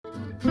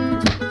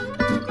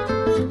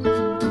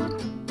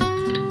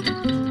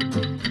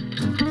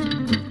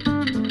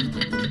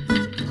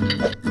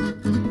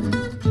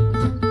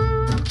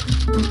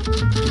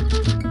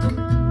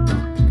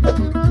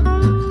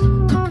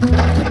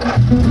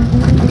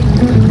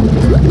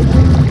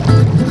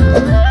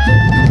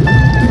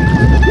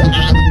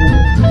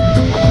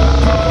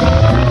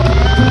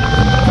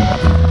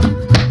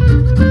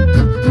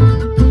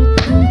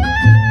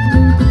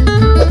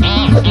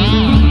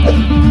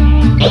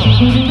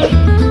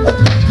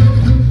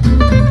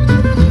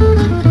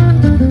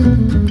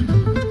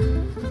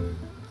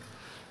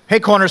Hey,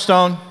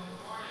 Cornerstone.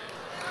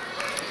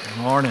 Good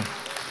morning.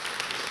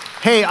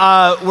 Hey,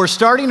 we're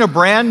starting a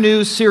brand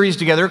new series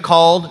together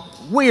called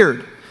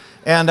Weird.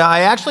 And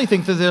I actually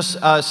think that this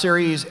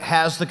series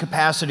has the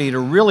capacity to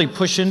really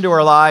push into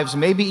our lives,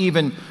 maybe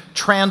even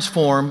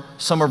transform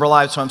some of our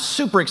lives. So I'm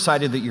super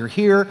excited that you're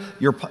here,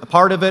 you're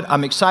part of it.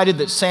 I'm excited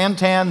that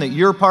Santan, that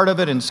you're part of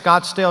it in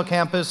Scottsdale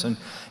campus, and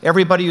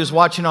everybody who's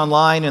watching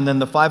online, and then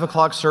the 5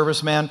 o'clock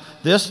service, man.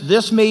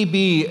 This may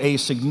be a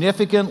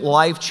significant,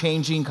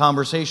 life-changing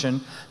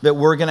conversation that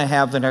we're going to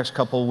have the next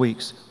couple of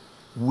weeks.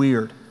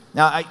 Weird.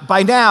 Now,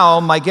 by now,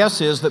 my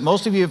guess is that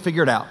most of you have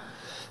figured out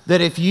that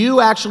if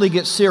you actually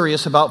get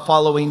serious about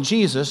following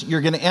Jesus,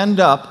 you're going to end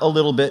up a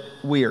little bit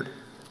weird.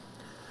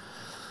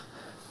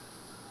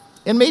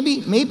 And maybe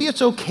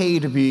it's okay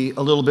to be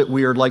a little bit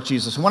weird like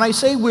Jesus. And when I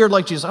say weird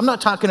like Jesus, I'm not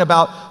talking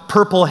about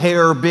purple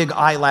hair, big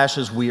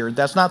eyelashes weird.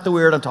 That's not the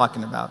weird I'm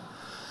talking about.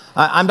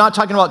 I'm not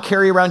talking about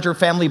carry around your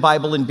family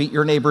Bible and beat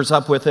your neighbors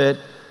up with it,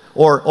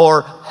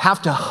 or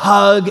have to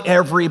hug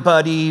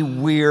everybody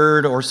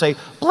weird, or say,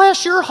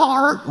 bless your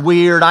heart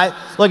weird.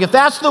 Look, if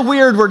that's the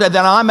weird word,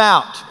 then I'm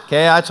out.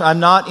 Okay, I'm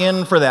not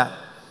in for that.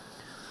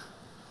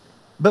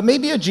 But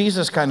maybe a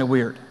Jesus kind of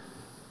weird.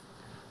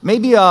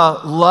 Maybe a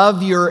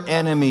love your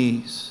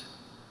enemies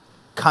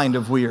kind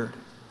of weird.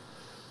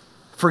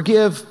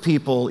 Forgive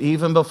people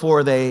even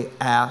before they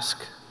ask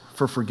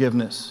for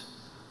forgiveness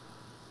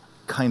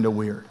kind of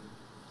weird.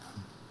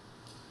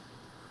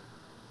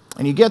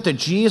 And you get that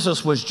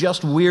Jesus was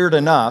just weird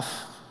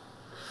enough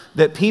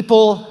that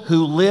people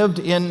who lived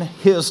in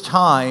his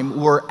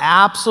time were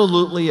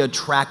absolutely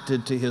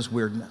attracted to his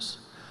weirdness.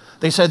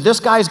 They said, this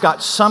guy's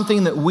got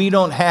something that we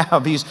don't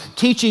have. He's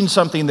teaching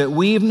something that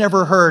we've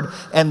never heard.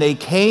 And they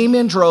came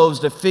in droves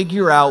to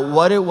figure out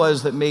what it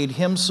was that made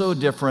him so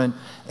different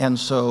and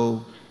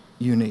so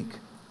unique.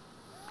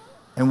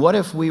 And what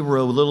if we were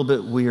a little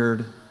bit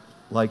weird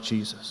like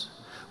Jesus?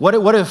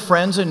 What if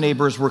friends and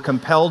neighbors were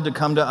compelled to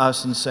come to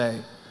us and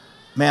say,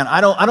 man, I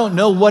don't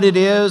know what it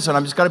is, and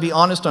I'm just got to be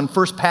honest, on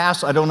first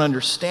pass, I don't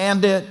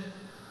understand it,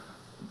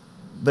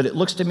 but it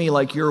looks to me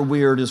like your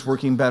weird is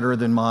working better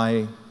than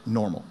my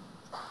normal.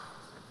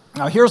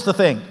 Now, here's the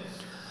thing.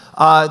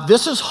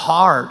 This is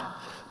hard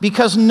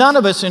because none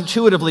of us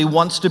intuitively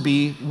wants to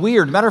be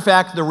weird. Matter of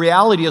fact, the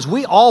reality is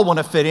we all want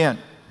to fit in.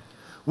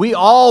 We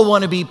all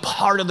want to be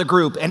part of the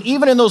group. And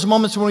even in those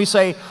moments when we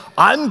say,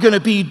 I'm going to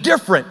be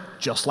different,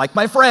 just like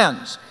my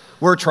friends,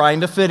 we're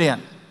trying to fit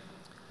in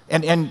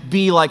and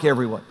be like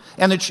everyone.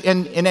 And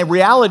in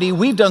reality,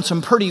 we've done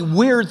some pretty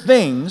weird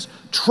things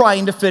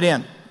trying to fit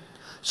in.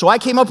 So I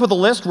came up with a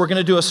list. We're going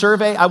to do a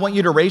survey. I want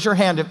you to raise your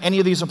hand if any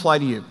of these apply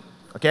to you.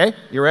 Okay,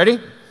 you ready?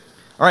 All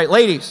right,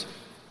 ladies.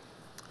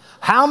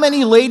 How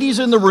many ladies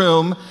in the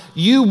room,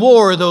 you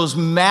wore those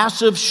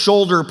massive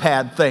shoulder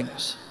pad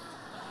things?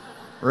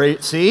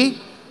 Right,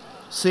 see?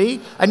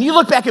 And you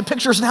look back at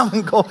pictures now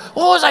and go, what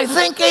was I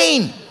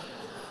thinking?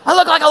 I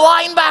look like a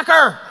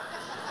linebacker.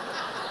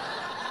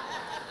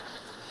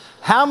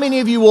 How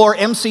many of you wore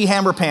MC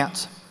Hammer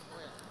pants?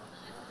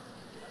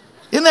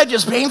 Isn't that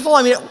just painful?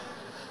 I mean,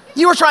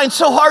 you were trying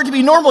so hard to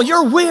be normal.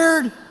 You're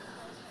weird.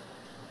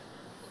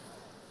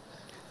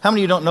 How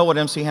many of you don't know what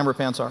MC Hammer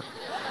pants are?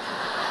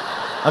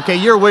 Okay,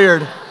 you're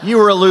weird. You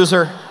were a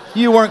loser.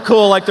 You weren't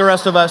cool like the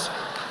rest of us.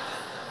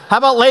 How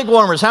about leg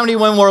warmers? How many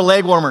women wore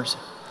leg warmers?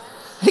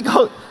 They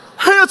go,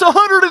 hey, it's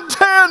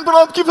 110, but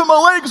I'm keeping my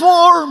legs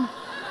warm.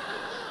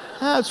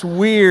 That's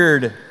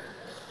weird.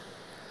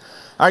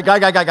 All right,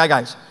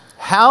 guys.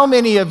 How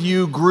many of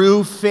you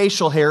grew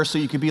facial hair so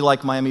you could be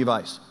like Miami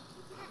Vice?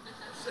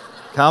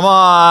 Come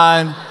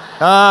on.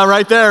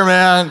 Right there,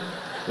 man.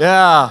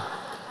 Yeah.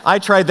 I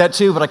tried that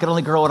too, but I could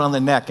only grow it on the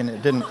neck, and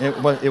it didn't.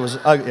 It was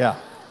yeah.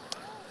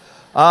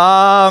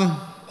 All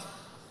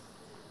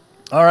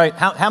right.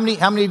 How many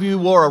of you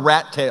wore a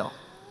rat tail?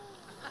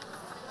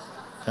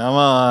 Come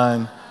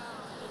on.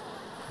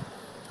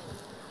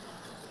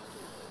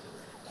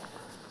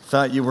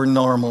 Thought you were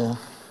normal. All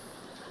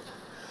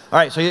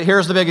right. So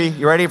here's the biggie.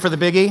 You ready for the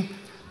biggie?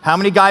 How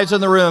many guys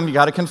in the room? You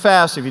got to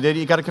confess. If you did,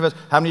 you got to confess.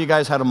 How many of you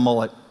guys had a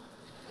mullet?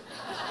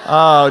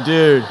 Oh,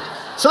 dude.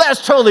 So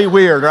that's totally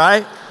weird,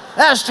 right?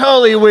 That's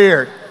totally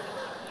weird.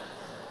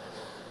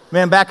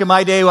 Man, back in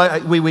my day,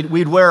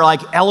 we'd wear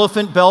like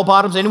elephant bell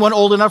bottoms. Anyone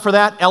old enough for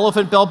that?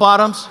 Elephant bell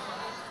bottoms,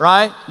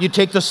 right? You'd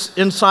take this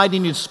inside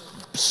and you'd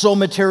sew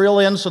material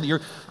in so that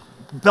your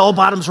bell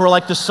bottoms were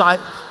like the side.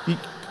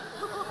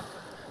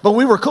 But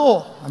we were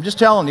cool. I'm just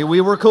telling you, we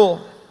were cool.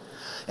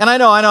 And I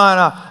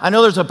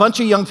know there's a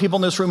bunch of young people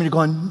in this room and you're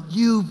going,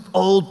 you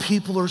old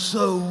people are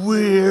so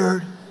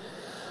weird.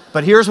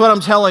 But here's what I'm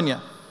telling you.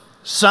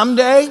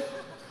 Someday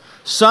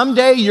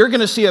you're going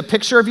to see a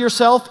picture of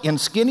yourself in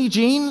skinny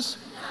jeans.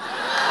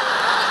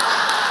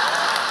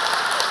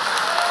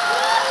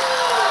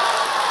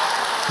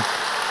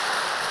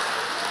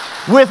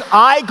 With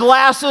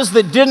eyeglasses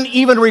that didn't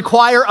even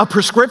require a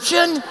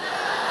prescription.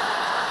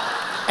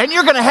 And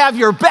you're going to have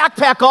your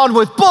backpack on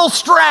with both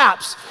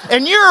straps.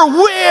 And you're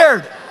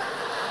weird.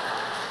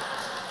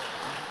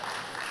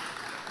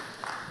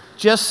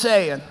 Just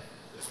saying.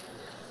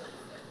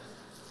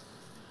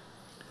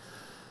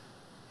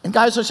 And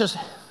guys,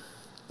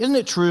 isn't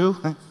it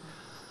true?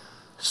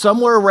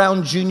 Somewhere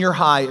around junior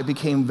high, it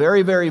became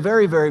very, very,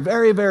 very, very,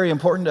 very, very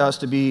important to us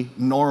to be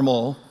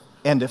normal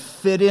and to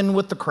fit in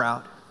with the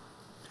crowd.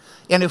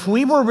 And if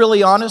we were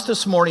really honest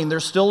this morning,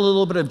 there's still a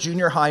little bit of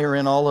junior higher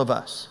in all of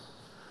us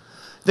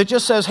that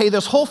just says, hey,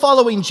 this whole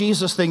following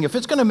Jesus thing, if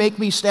it's going to make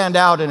me stand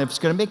out and if it's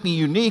going to make me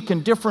unique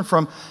and different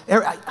from,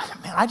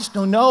 I just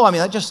don't know. I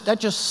mean, that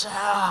just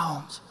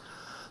sounds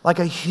like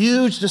a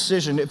huge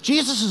decision. If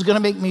Jesus is going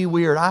to make me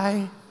weird,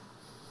 I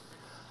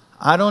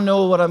don't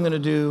know what I'm going to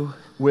do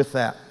with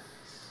that.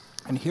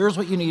 And here's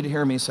what you need to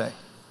hear me say.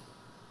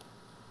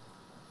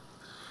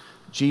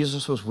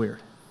 Jesus was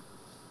weird,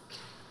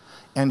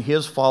 and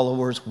his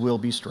followers will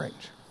be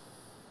strange.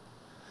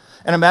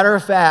 And a matter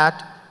of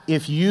fact,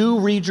 if you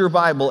read your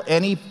Bible,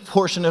 any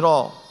portion at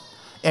all,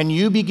 and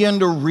you begin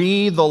to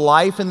read the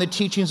life and the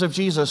teachings of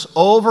Jesus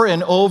over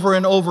and over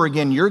and over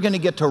again, you're going to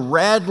get to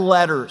red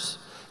letters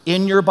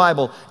in your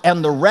Bible.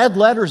 And the red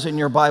letters in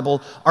your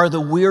Bible are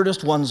the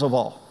weirdest ones of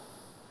all.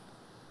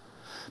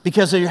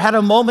 Because you had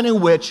a moment in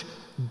which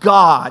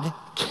God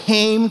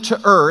came to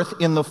earth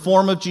in the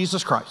form of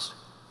Jesus Christ,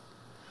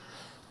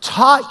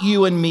 taught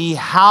you and me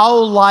how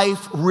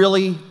life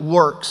really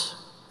works.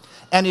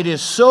 And it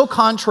is so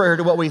contrary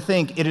to what we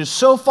think. It is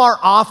so far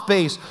off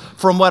base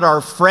from what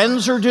our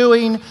friends are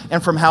doing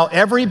and from how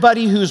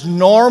everybody who's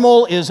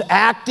normal is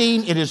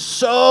acting. It is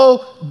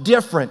so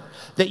different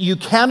that you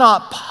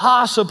cannot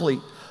possibly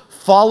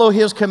follow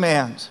his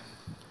commands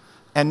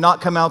and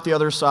not come out the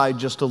other side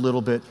just a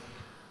little bit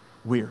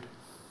weird.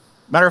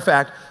 Matter of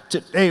fact,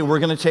 today we're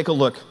going to take a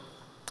look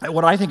at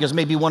what I think is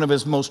maybe one of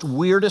his most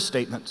weirdest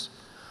statements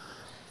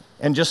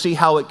and just see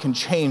how it can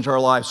change our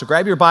lives. So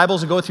grab your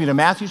Bibles and go with me to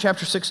Matthew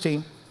chapter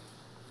 16.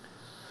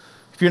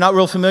 If you're not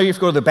real familiar, if you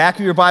go to the back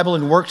of your Bible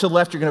and work to the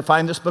left, you're going to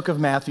find this book of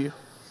Matthew.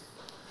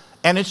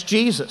 And it's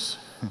Jesus.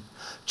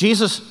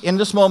 Jesus in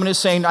this moment is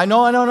saying, I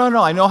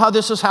know how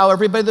this is how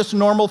everybody that's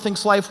normal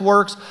thinks life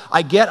works.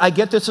 I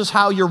get this is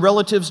how your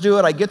relatives do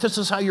it. I get this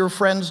is how your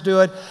friends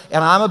do it.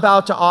 And I'm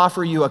about to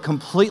offer you a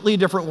completely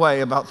different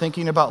way about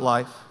thinking about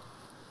life.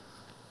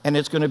 And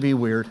it's going to be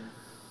weird.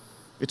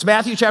 It's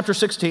Matthew chapter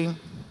 16.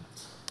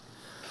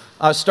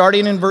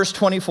 Starting in verse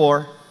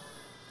 24,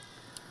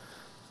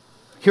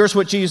 here's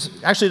what Jesus,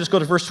 actually just go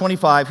to verse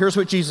 25. Here's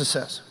what Jesus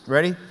says.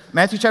 Ready?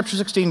 Matthew chapter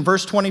 16,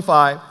 verse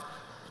 25.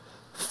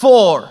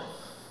 For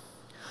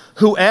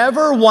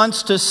whoever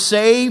wants to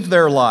save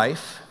their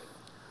life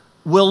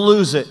will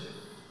lose it.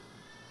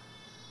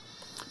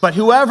 But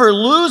whoever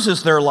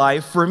loses their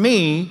life for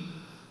me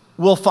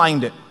will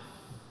find it.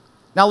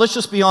 Now let's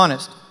just be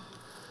honest.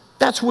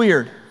 That's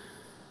weird.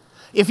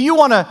 If you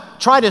want to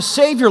try to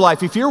save your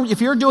life, if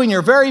you're doing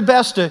your very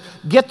best to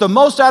get the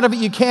most out of it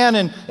you can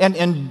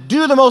and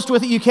do the most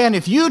with it you can,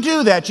 if you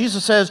do that,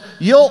 Jesus says,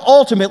 you'll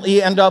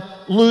ultimately end up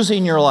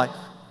losing your life.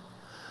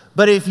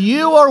 But if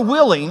you are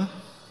willing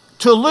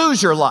to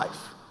lose your life,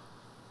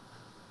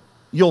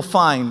 you'll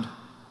find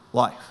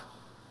life.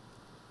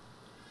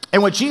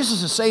 And what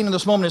Jesus is saying in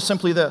this moment is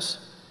simply this.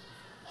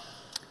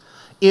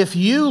 If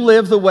you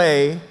live the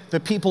way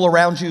the people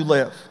around you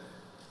live,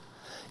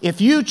 if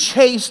you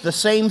chase the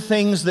same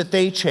things that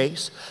they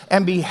chase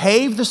and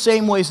behave the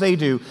same ways they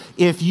do,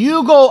 if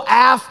you go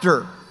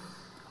after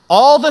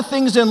all the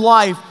things in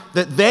life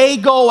that they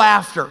go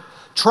after,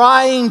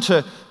 trying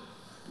to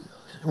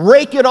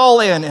rake it all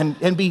in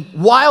and be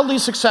wildly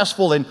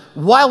successful and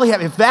wildly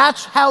happy, if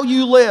that's how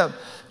you live,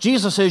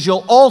 Jesus says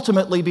you'll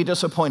ultimately be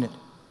disappointed.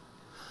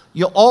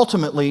 You'll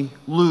ultimately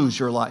lose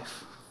your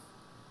life.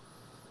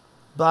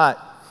 But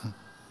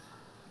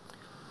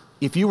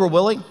if you were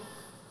willing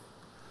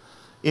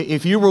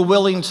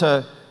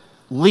to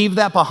leave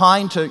that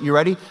behind, you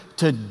ready?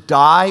 To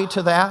die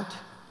to that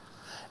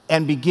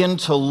and begin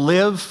to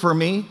live for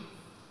me,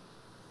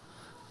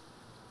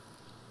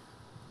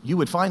 you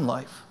would find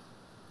life.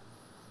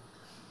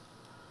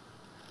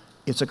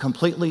 It's a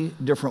completely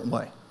different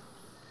way.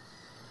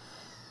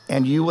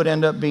 And you would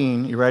end up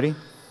being, you ready?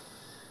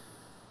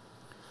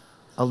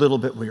 A little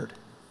bit weird.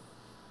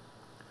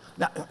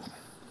 Now,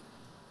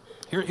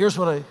 here's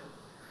what I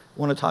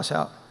want to toss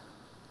out.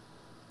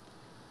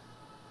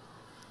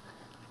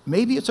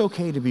 Maybe it's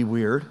okay to be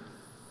weird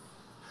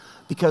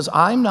because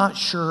I'm not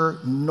sure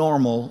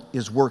normal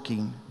is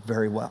working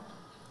very well.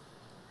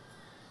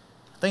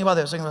 Think about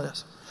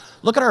this.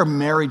 Look at our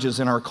marriages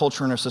in our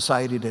culture and our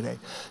society today.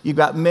 You've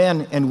got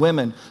men and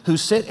women who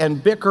sit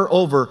and bicker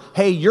over,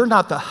 hey, you're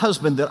not the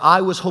husband that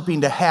I was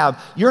hoping to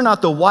have. You're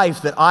not the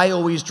wife that I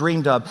always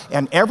dreamed of.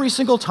 And every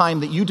single time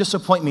that you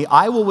disappoint me,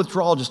 I will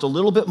withdraw just a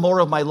little bit more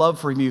of my love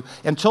from you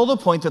until the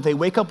point that they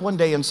wake up one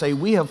day and say,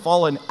 we have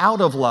fallen out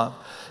of love.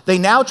 They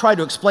now try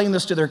to explain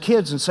this to their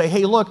kids and say,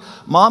 hey, look,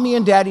 mommy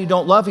and daddy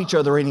don't love each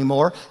other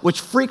anymore,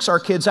 which freaks our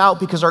kids out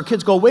because our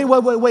kids go,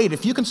 wait.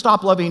 If you can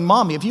stop loving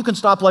mommy, if you can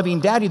stop loving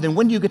daddy, then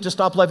when do you get to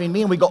stop loving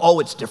me? And we go, oh,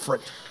 it's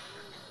different.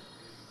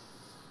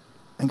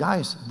 And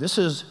guys, this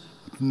is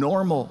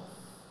normal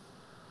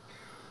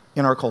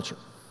in our culture.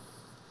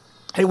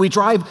 Hey, we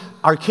drive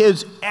our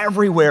kids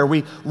everywhere.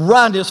 We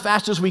run as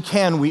fast as we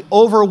can. We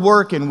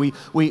overwork and we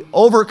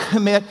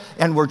overcommit,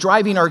 and we're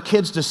driving our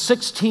kids to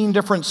 16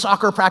 different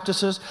soccer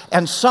practices.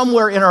 And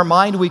somewhere in our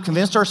mind, we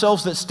convinced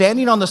ourselves that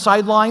standing on the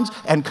sidelines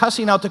and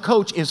cussing out the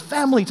coach is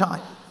family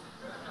time.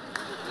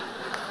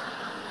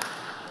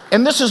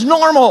 And this is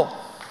normal.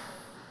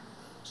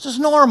 This is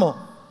normal.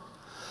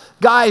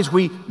 Guys,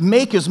 we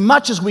make as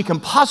much as we can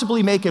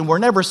possibly make, and we're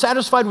never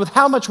satisfied with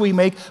how much we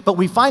make, but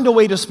we find a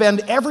way to spend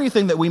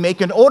everything that we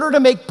make in order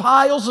to make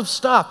piles of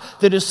stuff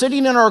that is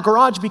sitting in our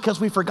garage because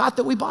we forgot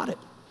that we bought it.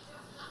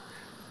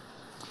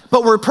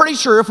 But we're pretty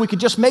sure if we could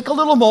just make a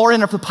little more,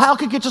 and if the pile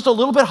could get just a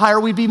little bit higher,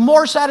 we'd be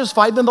more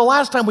satisfied than the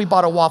last time we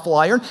bought a waffle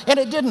iron, and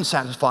it didn't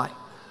satisfy.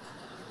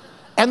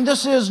 And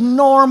this is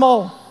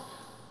normal.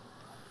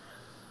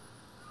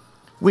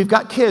 We've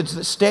got kids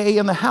that stay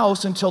in the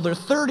house until they're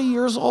 30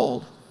 years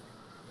old.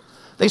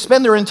 They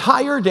spend their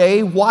entire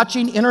day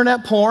watching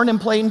internet porn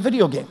and playing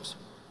video games.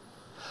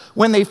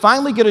 When they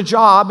finally get a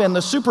job and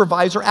the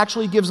supervisor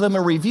actually gives them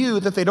a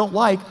review that they don't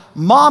like,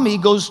 mommy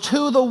goes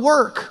to the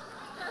work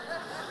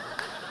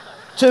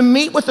to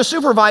meet with the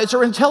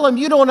supervisor and tell him,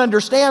 you don't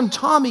understand,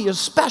 Tommy is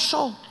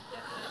special.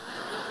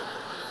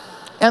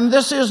 And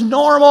this is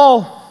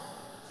normal.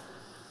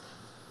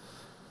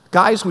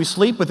 Guys, we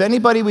sleep with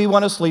anybody we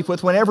want to sleep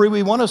with, whenever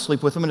we want to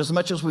sleep with them, and as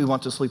much as we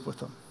want to sleep with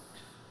them.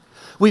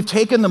 We've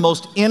taken the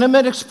most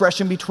intimate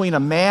expression between a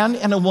man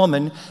and a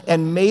woman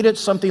and made it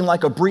something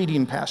like a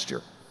breeding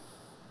pasture.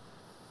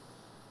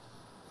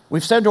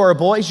 We've said to our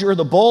boys, you're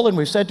the bull, and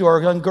we've said to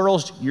our young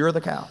girls, you're the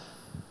cow.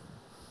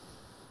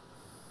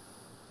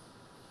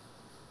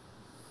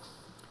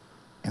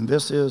 And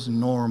this is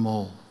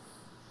normal.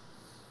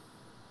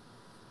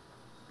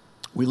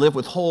 We live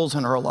with holes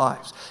in our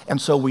lives,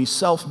 and so we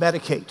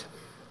self-medicate.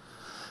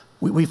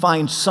 We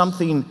find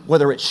something,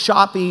 whether it's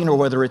shopping or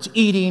whether it's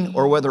eating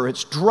or whether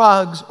it's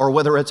drugs or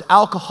whether it's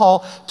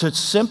alcohol, to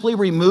simply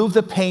remove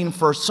the pain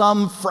for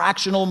some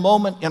fractional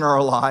moment in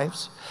our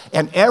lives.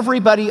 And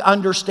everybody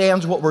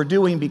understands what we're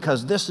doing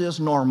because this is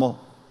normal.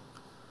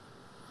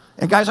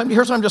 And guys,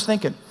 here's what I'm just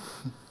thinking.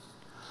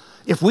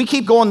 If we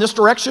keep going this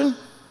direction,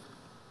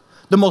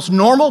 the most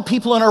normal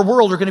people in our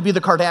world are going to be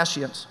the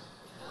Kardashians.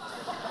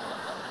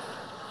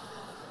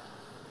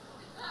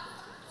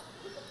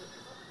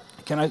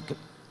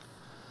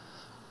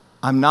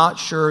 I'm not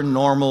sure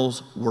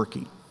normal's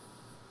working.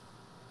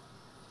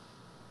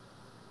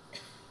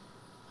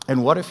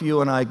 And what if you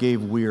and I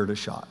gave weird a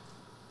shot?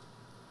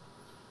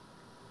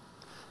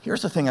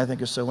 Here's the thing I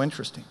think is so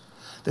interesting.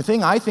 The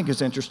thing I think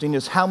is interesting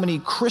is how many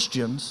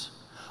Christians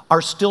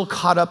are still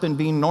caught up in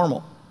being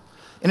normal.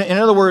 In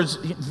other words,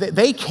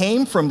 they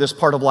came from this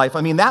part of life.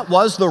 I mean, that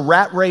was the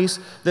rat race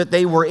that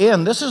they were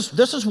in. This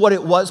is what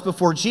it was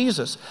before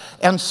Jesus.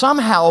 And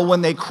somehow,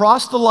 when they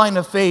cross the line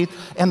of faith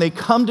and they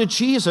come to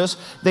Jesus,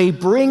 they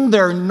bring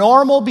their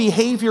normal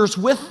behaviors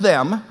with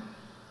them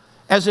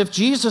as if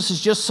Jesus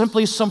is just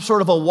simply some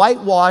sort of a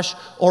whitewash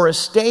or a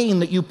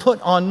stain that you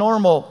put on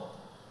normal.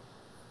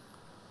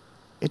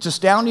 It's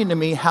astounding to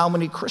me how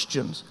many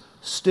Christians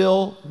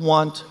still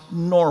want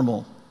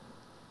normal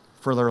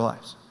for their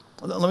lives.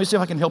 Let me see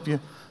if I can help you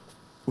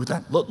with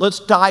that. Let's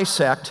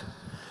dissect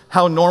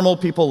how normal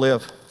people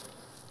live.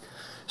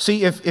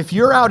 See, if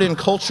you're out in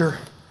culture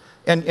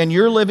and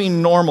you're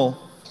living normal,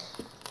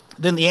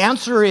 then the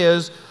answer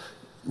is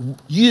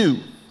you.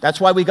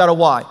 That's why we got a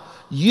Y.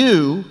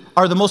 You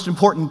are the most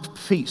important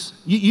piece.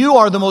 You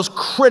are the most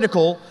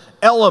critical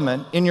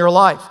element in your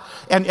life.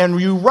 And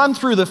you run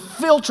through the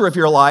filter of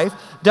your life.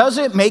 Does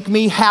it make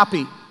me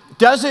happy?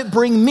 Does it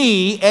bring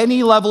me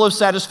any level of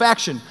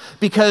satisfaction?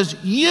 Because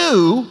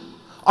you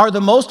are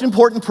the most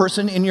important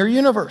person in your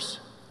universe.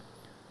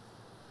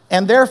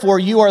 And therefore,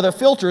 you are the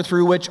filter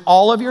through which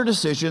all of your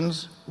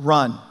decisions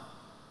run.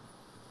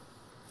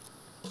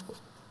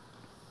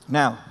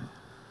 Now,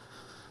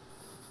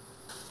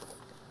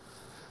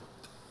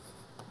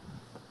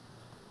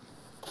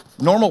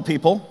 normal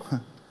people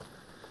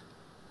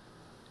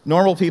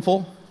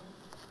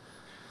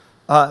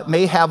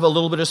may have a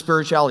little bit of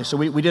spirituality. So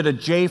we did a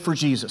J for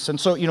Jesus. And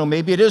so,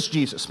 maybe it is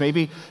Jesus.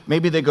 Maybe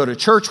they go to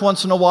church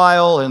once in a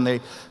while and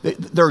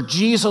they're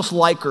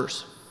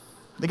Jesus-likers.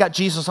 They got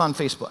Jesus on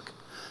Facebook.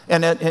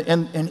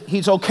 And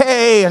he's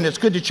okay, and it's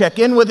good to check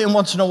in with him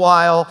once in a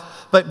while.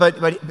 But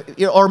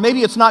or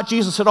maybe it's not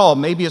Jesus at all.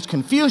 Maybe it's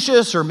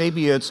Confucius, or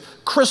maybe it's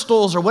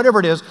crystals, or whatever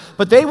it is.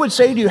 But they would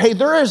say to you, hey,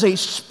 there is a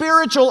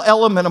spiritual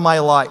element of my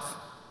life.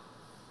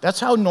 That's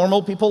how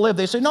normal people live.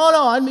 They say, no,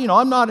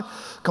 I'm not a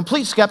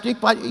complete skeptic,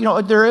 but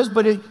there is,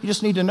 but you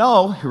just need to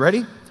know. You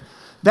ready?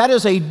 That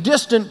is a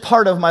distant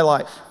part of my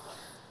life.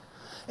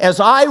 As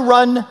I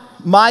run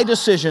my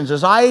decisions,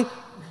 as I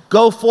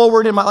go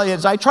forward in my life,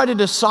 as I try to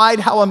decide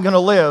how I'm going to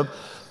live,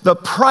 the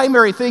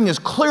primary thing is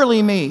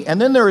clearly me.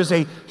 And then there is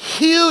a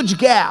huge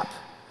gap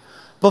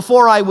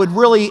before I would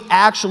really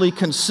actually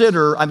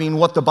consider,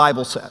 what the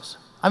Bible says.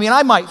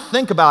 I might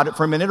think about it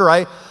for a minute, or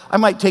I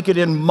might take it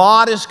in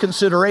modest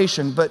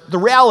consideration, but the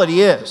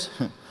reality is,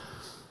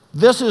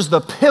 this is the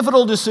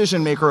pivotal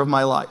decision maker of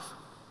my life.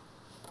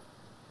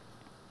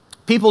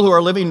 People who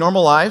are living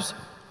normal lives,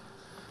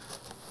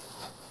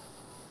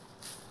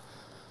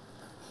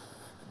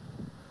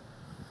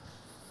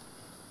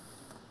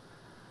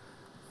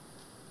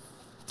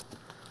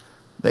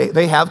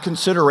 they have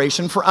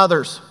consideration for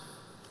others.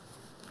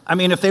 I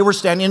mean, if they were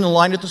standing in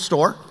line at the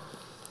store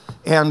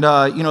and,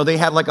 they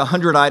had like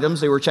 100 items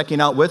they were checking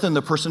out with and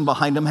the person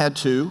behind them had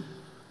 2,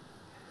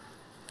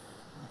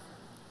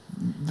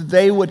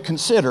 they would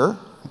consider,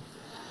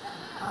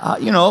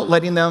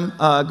 letting them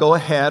go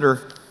ahead,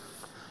 or,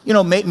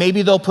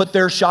 maybe they'll put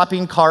their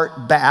shopping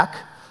cart back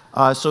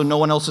so no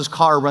one else's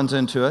car runs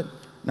into it.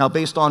 Now,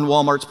 based on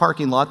Walmart's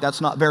parking lot,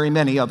 that's not very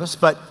many of us,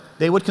 but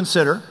they would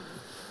consider.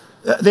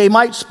 They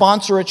might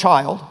sponsor a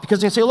child because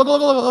they say,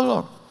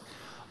 look.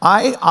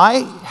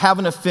 I have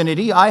an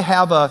affinity. I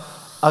have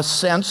a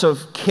sense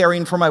of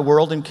caring for my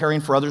world and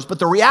caring for others. But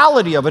the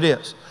reality of it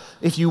is,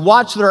 if you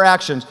watch their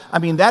actions, I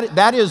mean,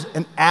 that is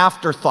an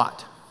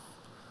afterthought.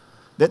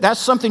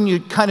 That's something you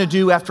kind of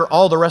do after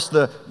all the rest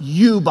of the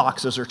you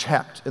boxes are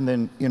checked. And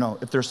then,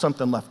 if there's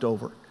something left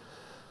over,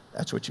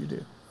 that's what you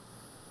do.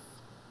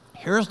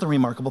 Here's the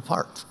remarkable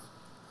part.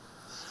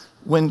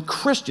 When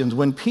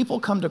people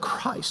come to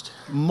Christ,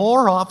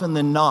 more often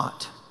than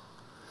not,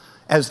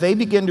 as they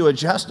begin to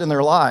adjust in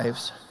their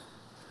lives,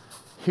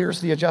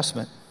 here's the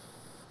adjustment.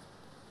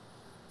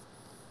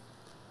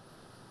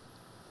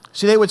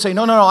 See, they would say,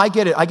 no, I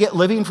get it. I get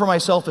living for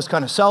myself is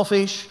kind of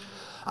selfish.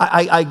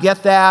 I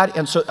get that,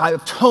 and so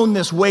I've toned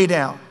this way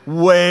down.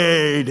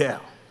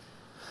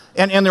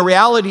 And the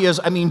reality is,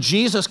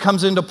 Jesus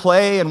comes into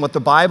play, and what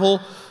the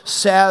Bible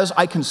says,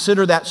 I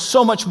consider that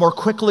so much more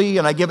quickly,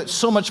 and I give it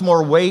so much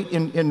more weight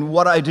in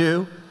what I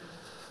do.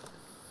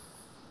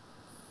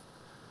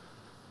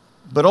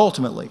 But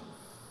ultimately,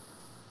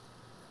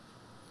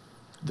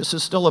 this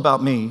is still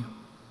about me.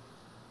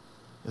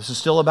 This is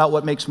still about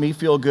what makes me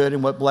feel good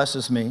and what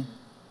blesses me.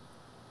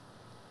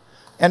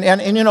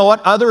 And you know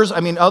what?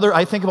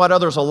 I think about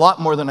others a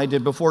lot more than I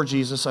did before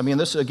Jesus.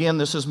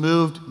 This has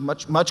moved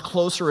much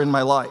closer in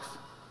my life.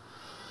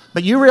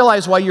 But you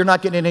realize why you're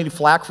not getting any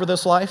flack for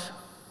this life?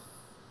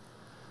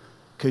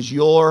 Because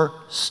you're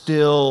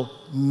still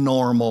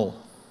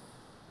normal.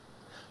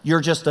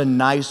 You're just a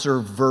nicer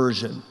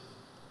version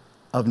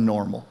of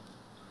normal.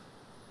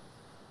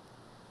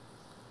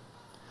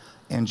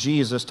 And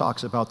Jesus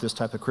talks about this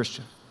type of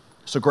Christian.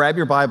 So grab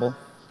your Bible.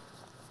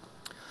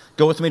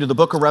 Go with me to the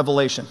book of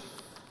Revelation.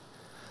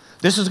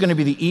 This is going to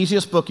be the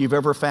easiest book you've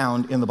ever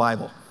found in the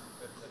Bible.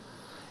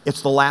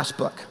 It's the last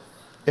book.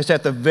 It's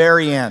at the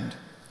very end.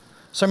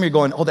 Some of you are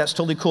going, oh, that's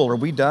totally cool. Are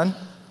we done?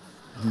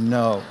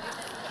 No.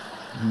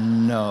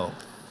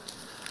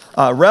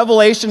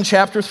 Revelation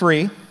chapter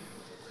 3.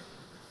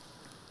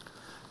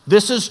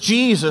 This is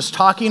Jesus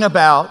talking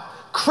about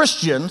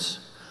Christians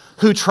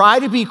who try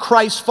to be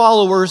Christ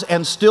followers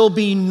and still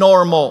be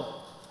normal.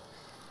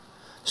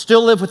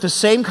 Still live with the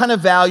same kind of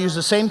values,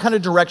 the same kind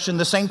of direction,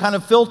 the same kind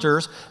of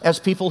filters as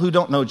people who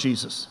don't know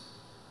Jesus.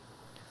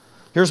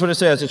 Here's what it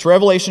says. It's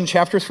Revelation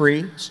chapter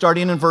 3,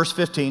 starting in verse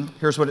 15.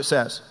 Here's what it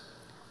says.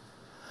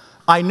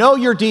 I know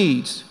your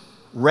deeds.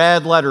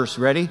 Red letters,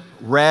 ready?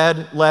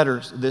 Red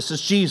letters. This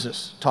is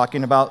Jesus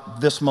talking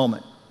about this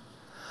moment.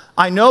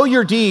 I know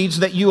your deeds,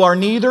 that you are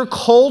neither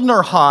cold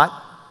nor hot.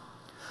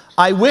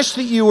 I wish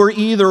that you were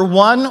either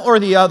one or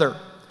the other.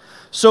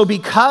 So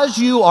because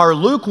you are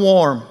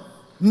lukewarm,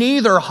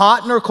 neither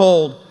hot nor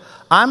cold,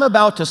 I'm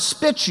about to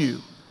spit you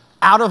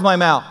out of my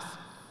mouth.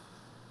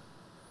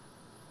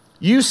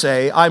 You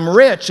say, I'm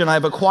rich and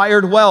I've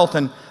acquired wealth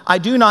and I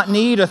do not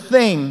need a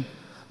thing,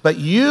 but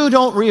you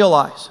don't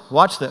realize.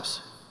 Watch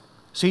this.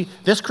 See,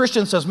 this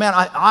Christian says, man,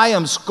 I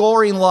am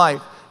scoring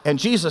life. And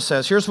Jesus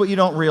says, here's what you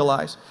don't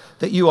realize,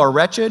 that you are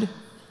wretched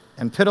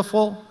and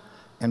pitiful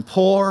and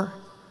poor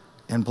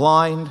and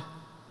blind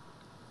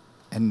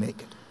and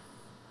naked.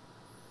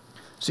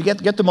 So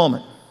get the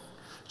moment.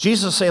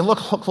 Jesus is saying,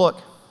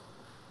 look.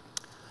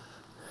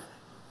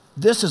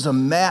 This is a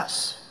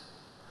mess.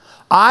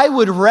 I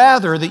would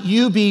rather that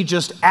you be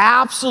just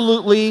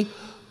absolutely,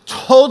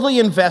 totally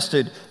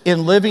invested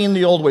in living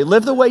the old way.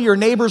 Live the way your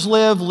neighbors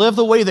live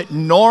the way that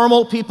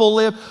normal people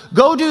live.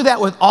 Go do that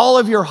with all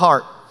of your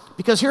heart.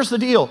 Because here's the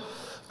deal.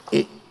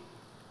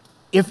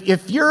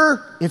 If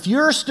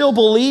you're still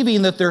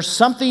believing that there's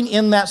something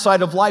in that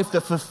side of life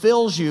that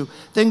fulfills you,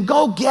 then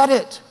go get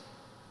it.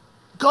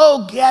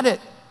 Go get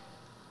it.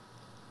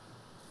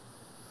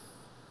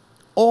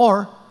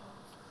 Or,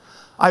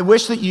 I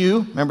wish that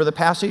you, remember the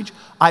passage?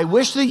 I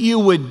wish that you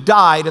would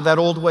die to that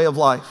old way of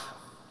life.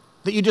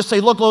 That you just say,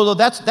 look,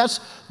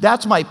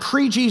 that's my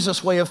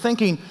pre-Jesus way of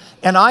thinking,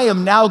 and I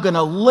am now going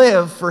to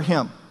live for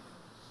him.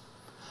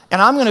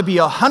 And I'm going to be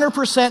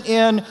 100%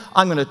 in.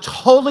 I'm going to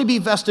totally be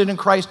vested in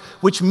Christ,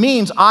 which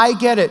means I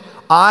get it.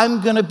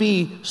 I'm going to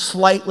be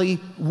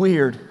slightly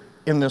weird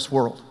in this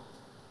world.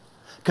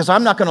 Because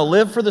I'm not going to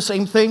live for the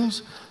same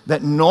things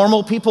that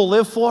normal people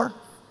live for.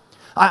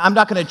 I'm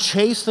not going to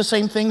chase the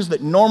same things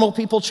that normal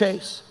people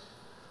chase.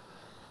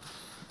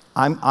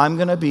 I'm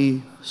going to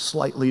be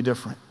slightly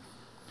different.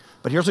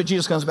 But here's what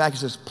Jesus comes back and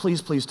says,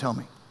 please tell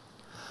me.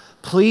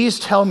 please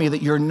tell me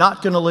that you're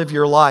not going to live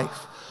your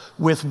life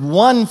with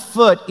one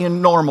foot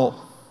in normal,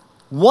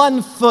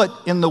 one foot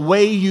in the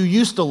way you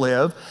used to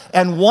live,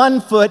 and one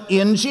foot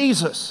in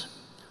Jesus,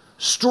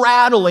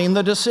 straddling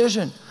the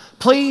decision.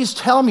 Please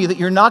tell me that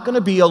you're not going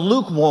to be a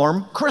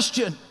lukewarm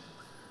Christian.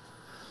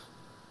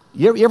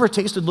 You ever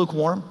tasted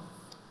lukewarm?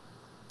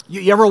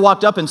 You ever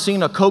walked up and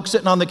seen a Coke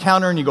sitting on the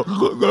counter and you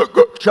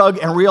go, chug,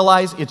 and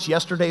realize it's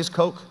yesterday's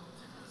Coke?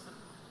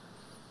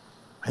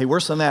 Hey,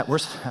 worse than that,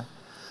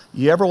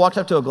 You ever walked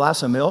up to a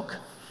glass of milk,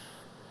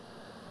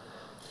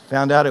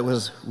 found out it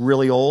was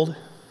really old?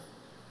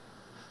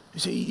 You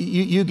see,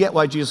 you get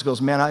why Jesus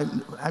goes,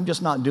 man, I'm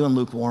just not doing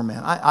lukewarm,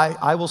 man.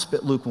 I will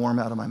spit lukewarm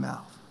out of my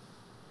mouth.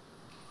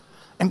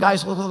 And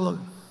guys, look.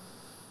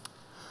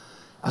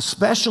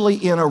 Especially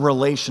in a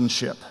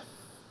relationship,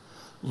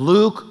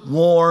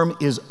 lukewarm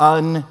is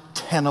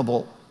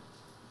untenable.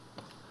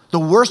 The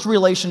worst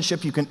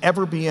relationship you can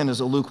ever be in is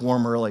a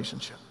lukewarm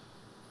relationship.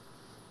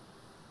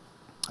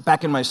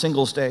 Back in my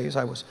singles days,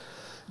 I was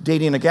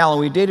dating a gal,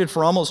 and we dated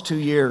for almost 2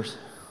 years.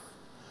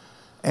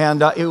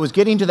 And it was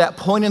getting to that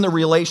point in the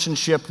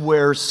relationship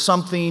where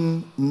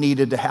something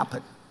needed to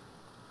happen.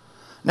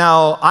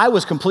 Now, I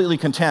was completely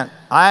content.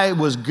 I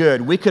was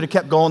good. We could have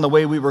kept going the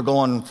way we were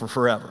going for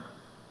forever.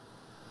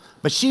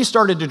 But she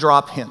started to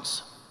drop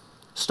hints.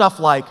 Stuff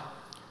like,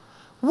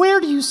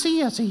 where do you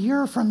see us a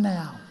year from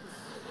now?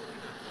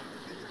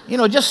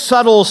 Just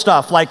subtle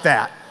stuff like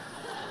that.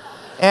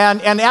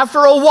 And after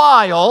a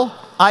while,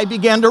 I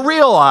began to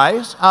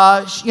realize,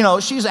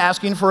 she's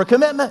asking for a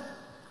commitment.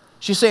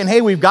 She's saying, hey,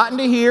 we've gotten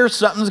to here,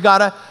 something's got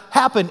to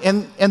happen.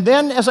 And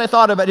then as I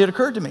thought about it, it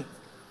occurred to me,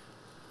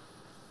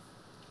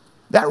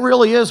 that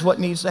really is what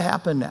needs to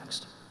happen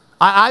next.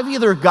 I've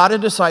either got to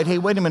decide, hey,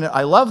 wait a minute,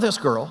 I love this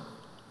girl,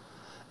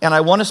 and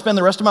I want to spend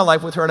the rest of my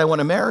life with her, and I want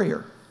to marry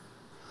her.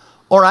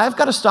 Or I've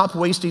got to stop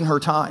wasting her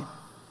time.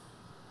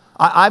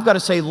 I've got to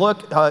say,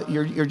 look,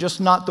 you're just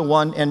not the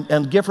one,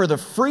 and give her the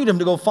freedom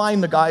to go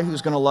find the guy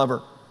who's going to love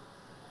her.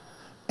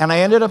 And I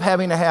ended up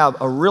having to have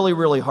a really,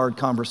 really hard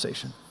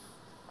conversation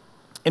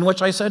in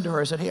which I said to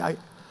her, I said, hey,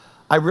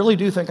 I really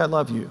do think I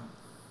love you.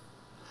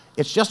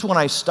 It's just when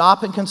I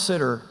stop and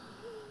consider,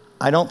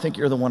 I don't think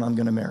you're the one I'm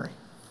going to marry.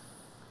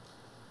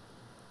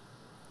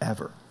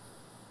 Ever.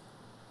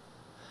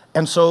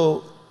 And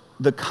so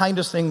the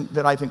kindest thing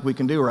that I think we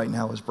can do right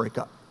now is break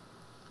up,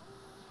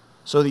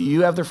 so that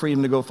you have the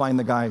freedom to go find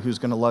the guy who's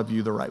going to love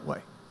you the right way.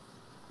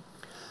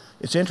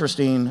 It's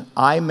interesting,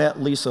 I met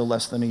Lisa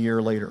less than a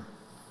year later.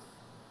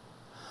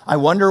 I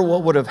wonder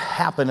what would have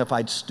happened if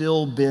I'd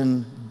still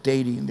been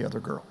dating the other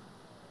girl.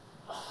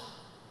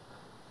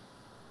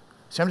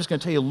 See, I'm just going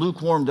to tell you,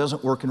 lukewarm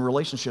doesn't work in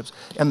relationships.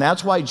 And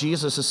that's why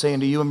Jesus is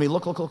saying to you and me,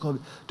 look,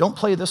 don't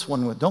play this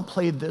don't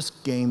play this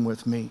game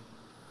with me.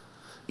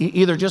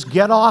 Either just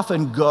get off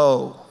and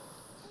go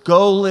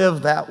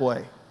live that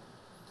way,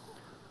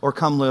 or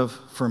come live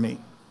for me.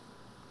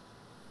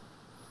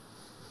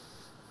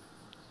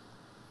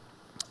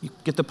 You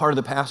get the part of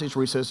the passage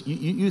where he says,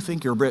 you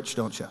think you're rich,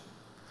 don't you?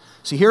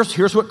 See,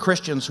 here's what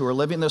Christians who are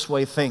living this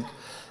way think.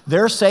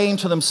 They're saying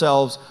to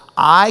themselves,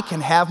 I can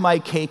have my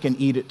cake and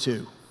eat it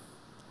too.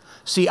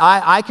 See,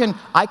 I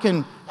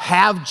can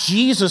have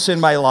Jesus in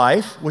my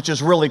life, which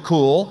is really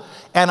cool,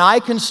 and I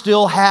can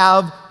still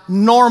have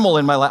normal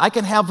in my life. I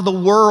can have the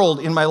world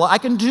in my life. I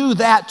can do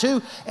that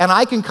too, and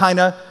I can kind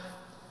of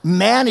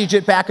manage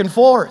it back and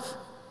forth.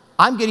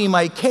 I'm getting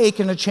my cake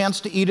and a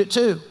chance to eat it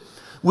too.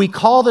 We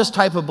call this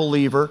type of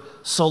believer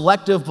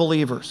selective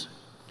believers.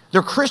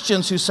 They're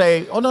Christians who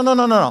say, oh,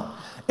 no.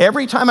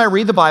 Every time I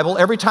read the Bible,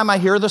 every time I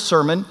hear the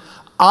sermon,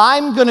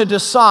 I'm going to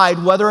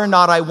decide whether or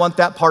not I want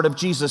that part of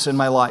Jesus in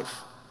my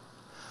life.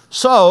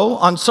 So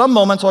on some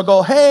moments I'll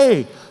go,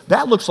 hey,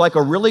 that looks like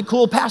a really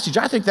cool passage.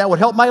 I think that would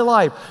help my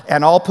life.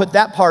 And I'll put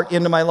that part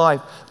into my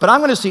life. But I'm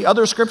going to see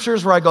other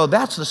scriptures where I go,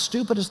 that's the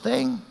stupidest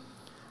thing.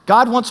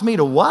 God wants me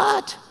to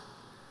what?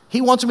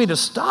 He wants me to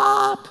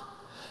stop.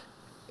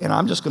 And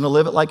I'm just going to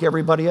live it like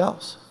everybody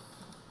else.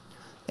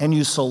 And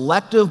you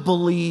selective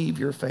believe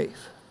your faith,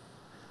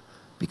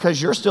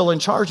 because you're still in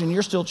charge and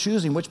you're still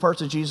choosing which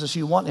parts of Jesus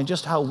you want and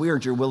just how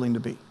weird you're willing to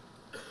be.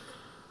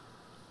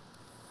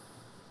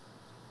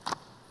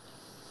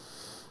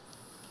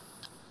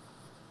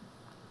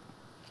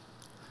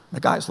 Now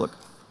guys, look,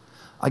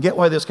 I get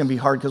why this can be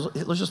hard, because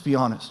let's just be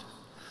honest.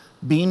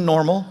 Being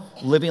normal,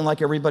 living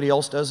like everybody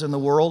else does in the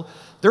world,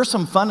 there's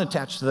some fun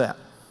attached to that.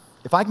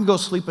 If I can go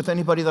sleep with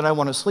anybody that I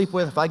want to sleep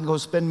with, if I can go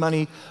spend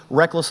money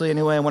recklessly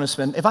any way I want to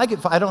spend, if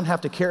I don't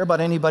have to care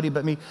about anybody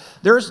but me,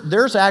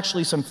 there's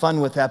actually some fun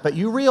with that. But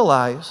you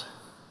realize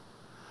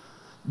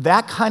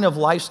that kind of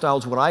lifestyle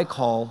is what I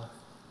call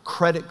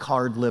credit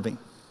card living.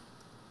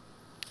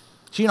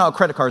 So you know how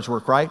credit cards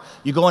work, right?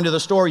 You go into the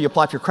store, you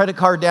plop your credit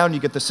card down, you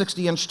get the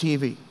 60-inch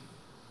TV.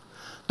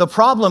 The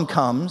problem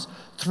comes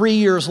 3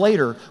 years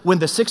later when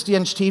the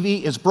 60-inch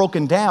TV is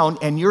broken down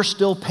and you're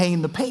still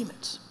paying the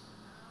payments.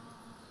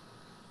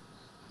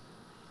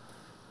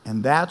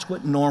 And that's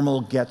what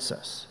normal gets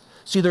us.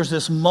 See, there's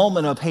this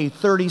moment of, hey,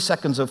 30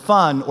 seconds of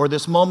fun, or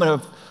this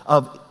moment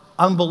of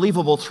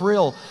unbelievable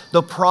thrill.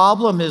 The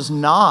problem is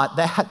not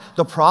that.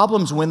 The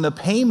problem's when the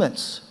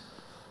payments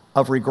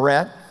of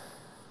regret,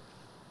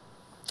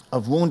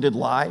 of wounded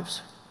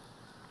lives,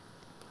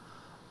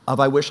 of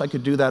I wish I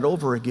could do that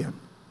over again,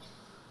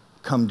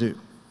 come due.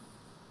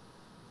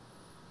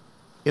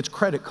 It's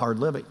credit card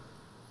living.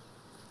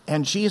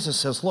 And Jesus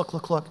says, look,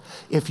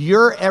 if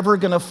you're ever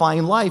going to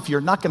find life,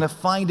 you're not going to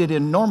find it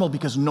in normal,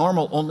 because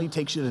normal only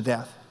takes you to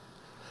death.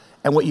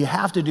 And what you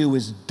have to do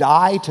is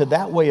die to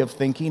that way of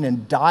thinking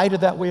and die to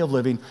that way of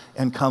living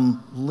and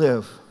come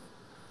live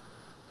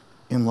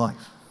in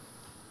life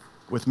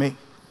with me.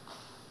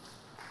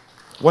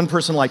 One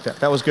person like that.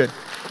 That was good.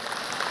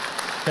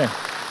 Okay.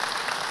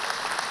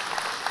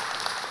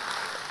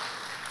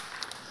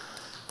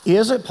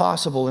 Is it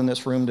possible in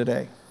this room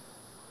today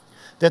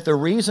that the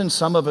reason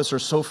some of us are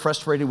so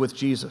frustrated with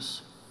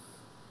Jesus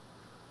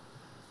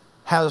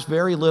has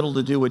very little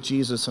to do with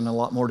Jesus and a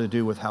lot more to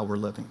do with how we're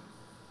living?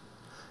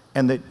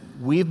 And that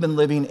we've been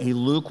living a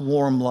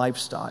lukewarm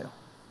lifestyle.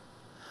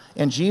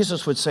 And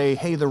Jesus would say,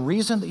 hey, the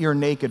reason that you're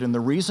naked and the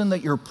reason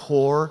that you're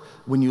poor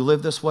when you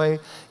live this way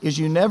is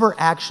you never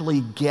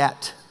actually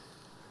get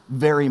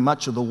very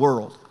much of the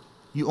world.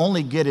 You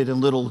only get it in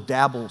little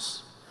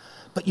dabbles.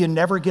 But you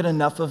never get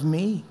enough of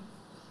me.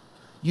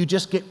 You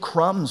just get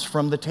crumbs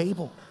from the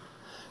table.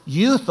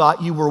 You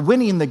thought you were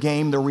winning the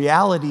game. The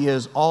reality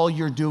is all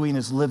you're doing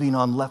is living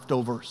on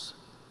leftovers.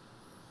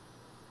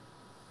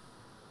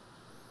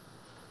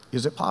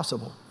 Is it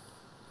possible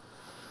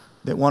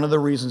that one of the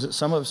reasons that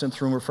some of us in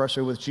this room are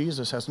frustrated with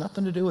Jesus has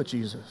nothing to do with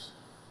Jesus?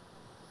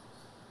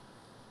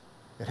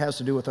 It has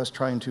to do with us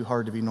trying too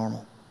hard to be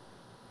normal.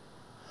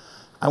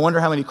 I wonder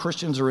how many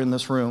Christians are in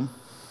this room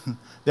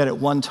that at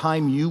one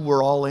time you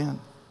were all in,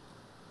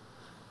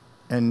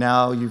 and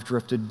now you've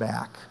drifted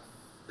back,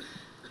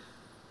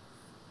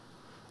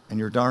 and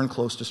you're darn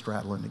close to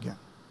straddling again.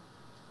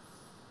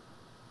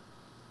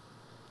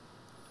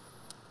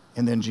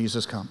 And then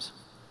Jesus comes.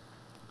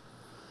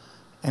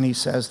 And he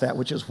says that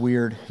which is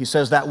weird. He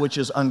says that which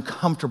is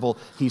uncomfortable.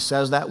 He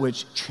says that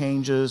which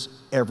changes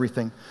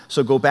everything.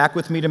 So go back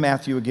with me to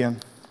Matthew again.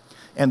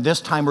 And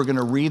this time we're going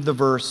to read the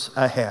verse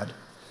ahead.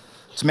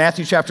 It's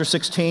Matthew chapter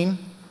 16.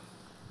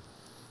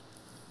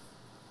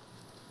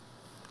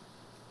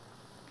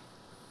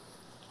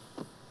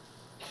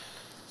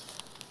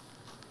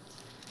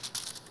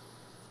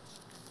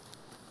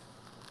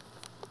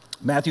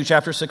 Matthew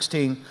chapter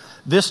 16.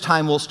 This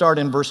time we'll start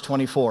in verse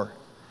 24.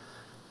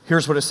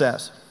 Here's what it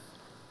says.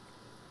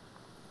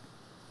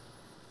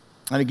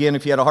 And again,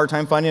 if you had a hard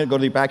time finding it, go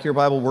to the back of your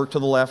Bible, work to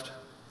the left.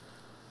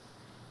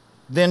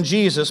 Then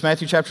Jesus,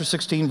 Matthew chapter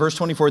 16, verse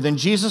 24, then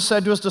Jesus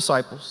said to his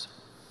disciples,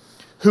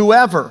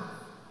 whoever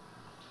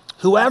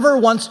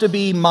wants to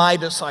be my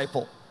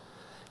disciple,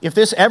 if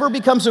this ever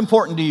becomes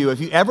important to you, if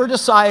you ever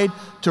decide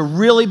to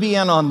really be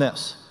in on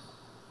this,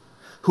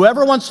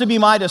 whoever wants to be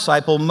my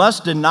disciple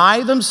must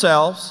deny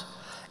themselves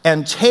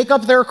and take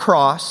up their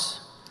cross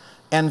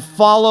and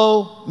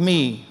follow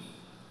me.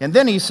 And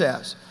then he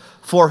says,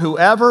 for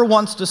whoever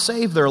wants to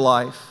save their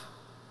life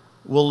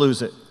will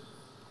lose it.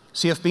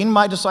 See, if being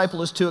my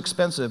disciple is too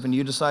expensive and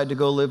you decide to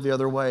go live the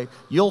other way,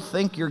 you'll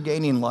think you're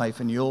gaining life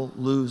and you'll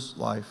lose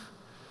life.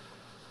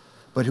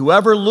 But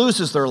whoever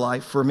loses their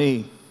life for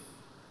me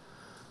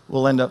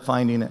will end up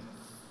finding it.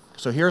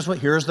 So here's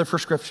the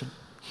prescription.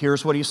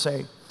 Here's what he's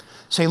saying.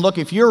 Saying, look,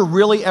 if you're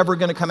really ever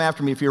going to come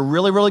after me, if you're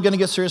really, really going to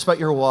get serious about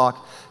your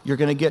walk, you're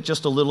going to get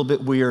just a little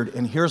bit weird.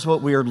 And here's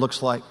what weird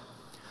looks like.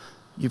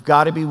 You've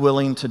got to be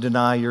willing to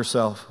deny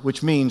yourself,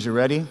 which means, you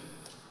ready?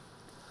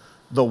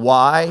 The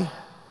why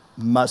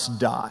must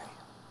die.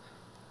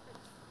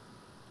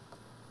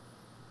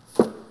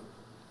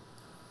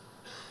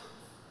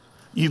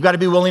 You've got to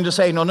be willing to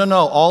say, no.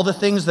 All the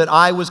things that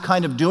I was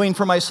kind of doing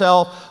for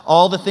myself,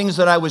 all the things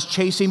that I was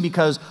chasing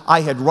because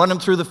I had run them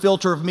through the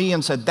filter of me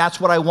and said, that's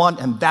what I want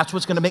and that's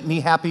what's going to make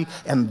me happy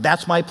and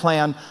that's my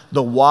plan.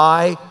 The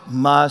why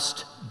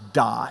must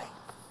die.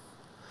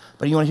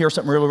 But you want to hear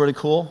something really, really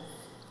cool?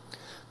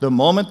 The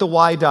moment the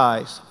why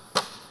dies,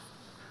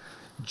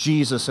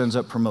 Jesus ends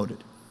up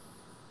promoted.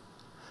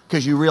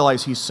 Because you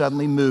realize he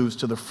suddenly moves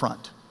to the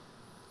front.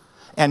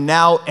 And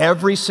now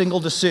every single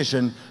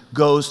decision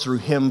goes through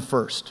him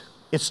first.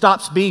 It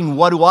stops being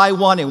what do I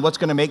want and what's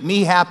going to make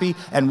me happy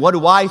and what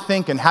do I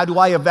think and how do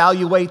I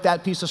evaluate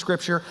that piece of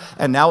scripture.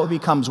 And now it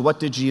becomes, what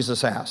did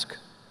Jesus ask?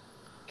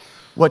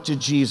 What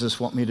did Jesus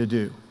want me to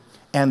do?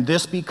 And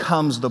this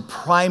becomes the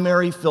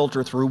primary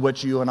filter through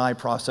which you and I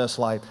process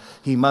life.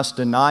 He must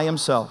deny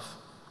himself.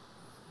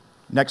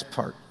 Next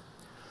part.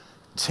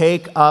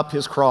 Take up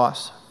his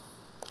cross.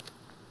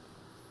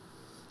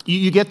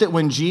 You get that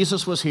when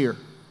Jesus was here,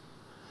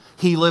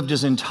 he lived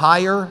his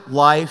entire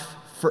life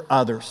for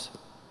others.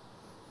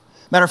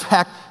 Matter of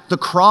fact, the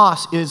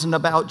cross isn't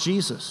about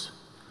Jesus.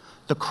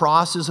 The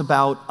cross is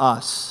about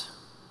us.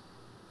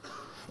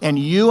 And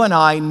you and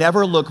I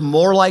never look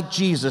more like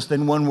Jesus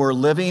than when we're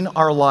living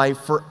our life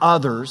for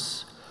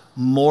others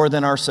more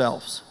than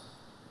ourselves.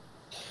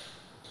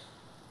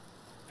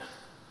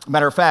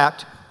 Matter of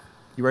fact,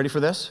 you ready for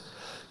this?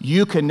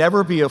 You can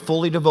never be a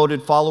fully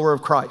devoted follower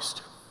of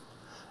Christ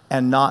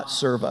and not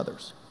serve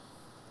others.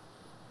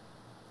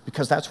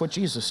 Because that's what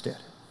Jesus did.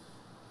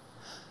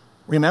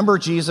 Remember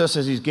Jesus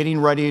as he's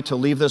getting ready to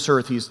leave this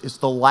earth. It's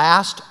the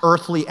last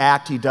earthly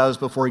act he does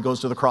before he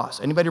goes to the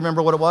cross. Anybody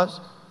remember what it was?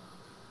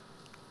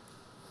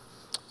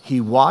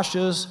 He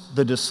washes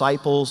the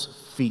disciples'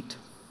 feet.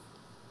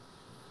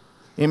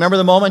 You remember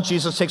the moment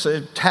Jesus takes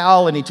a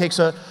towel and he takes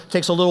a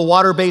little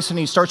water basin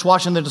and he starts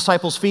washing the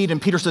disciples' feet,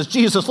 and Peter says,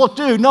 Jesus, look,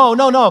 dude, no.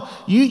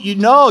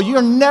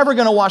 You're never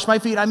going to wash my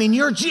feet. I mean,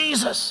 you're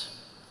Jesus.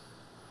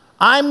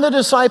 I'm the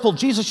disciple.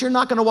 Jesus, you're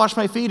not going to wash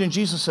my feet. And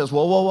Jesus says,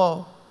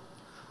 whoa.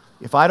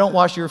 If I don't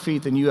wash your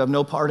feet, then you have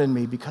no part in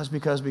me. Because,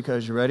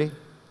 you ready?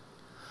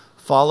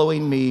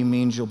 Following me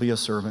means you'll be a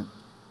servant.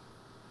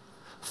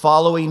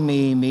 Following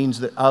me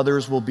means that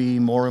others will be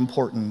more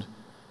important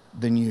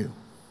than you.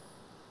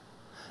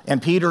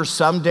 And Peter,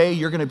 someday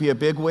you're going to be a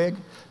bigwig.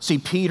 See,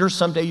 Peter,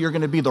 someday you're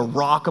going to be the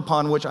rock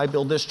upon which I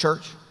build this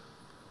church.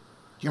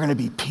 You're going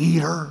to be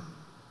Peter.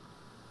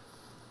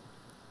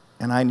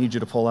 And I need you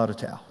to pull out a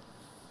towel.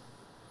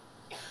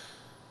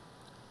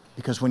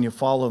 Because when you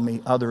follow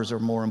me, others are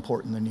more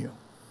important than you.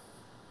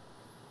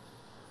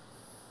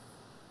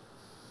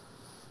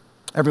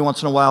 Every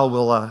once in a while,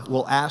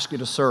 we'll ask you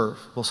to serve.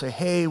 We'll say,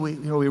 hey, we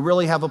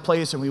really have a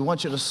place and we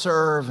want you to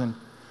serve. And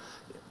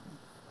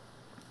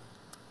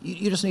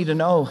you just need to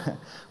know,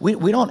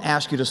 we don't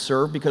ask you to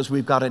serve because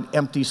we've got an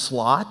empty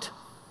slot.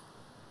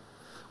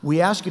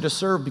 We ask you to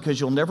serve because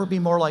you'll never be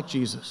more like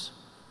Jesus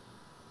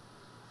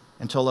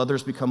until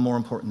others become more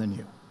important than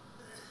you.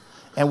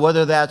 And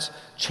whether that's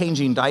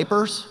changing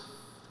diapers,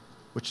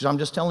 which I'm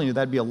just telling you,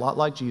 that'd be a lot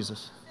like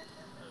Jesus.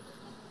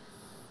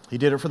 He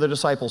did it for the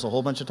disciples a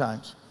whole bunch of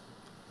times.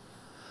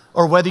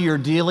 Or whether you're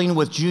dealing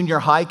with junior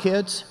high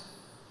kids,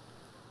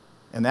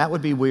 and that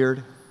would be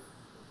weird.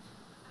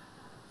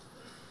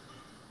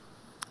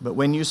 But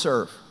when you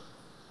serve,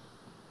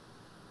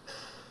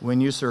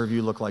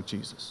 you look like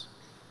Jesus.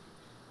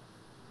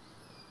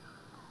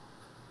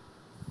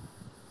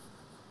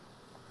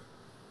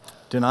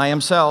 Deny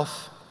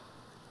himself.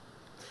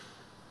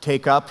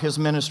 Take up his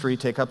ministry,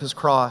 take up his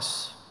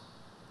cross,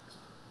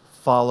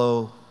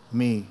 follow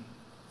me.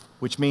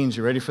 Which means,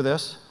 you ready for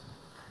this?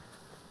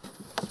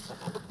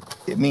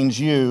 It means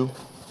you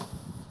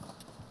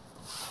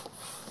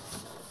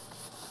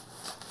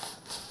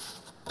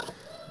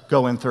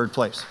go in third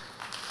place.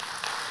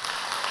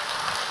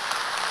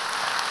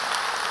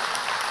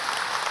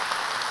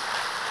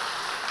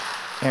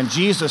 And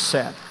Jesus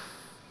said,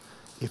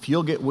 if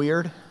you'll get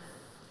weird,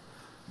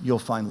 you'll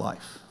find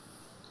life.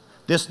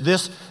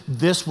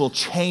 This will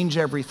change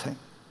everything.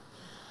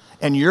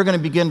 And you're going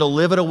to begin to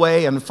live it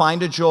away and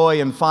find a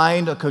joy and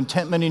find a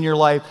contentment in your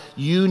life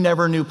you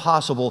never knew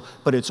possible,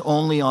 but it's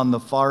only on the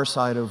far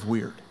side of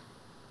weird.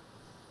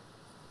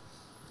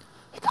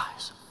 Hey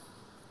guys,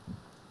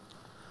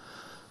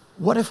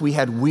 what if we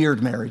had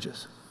weird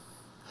marriages?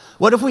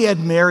 What if we had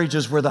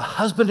marriages where the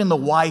husband and the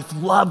wife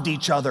loved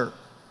each other?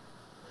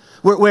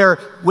 Where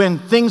when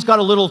things got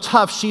a little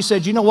tough, she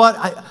said, you know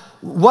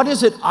what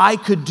is it I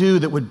could do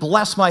that would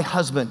bless my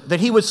husband? That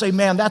he would say,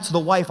 man, that's the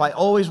wife I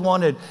always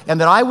wanted.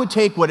 And that I would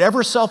take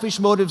whatever selfish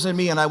motives in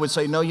me and I would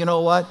say, no, you know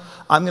what?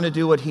 I'm going to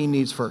do what he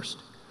needs first.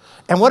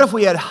 And what if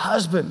we had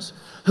husbands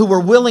who were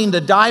willing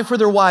to die for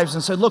their wives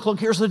and said, look,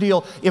 here's the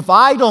deal. If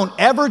I don't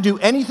ever do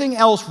anything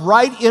else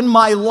right in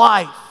my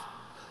life,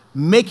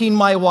 making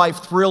my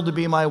wife thrilled to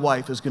be my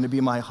wife is going to be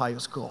my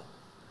highest goal.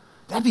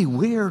 That'd be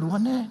weird,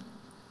 wouldn't it?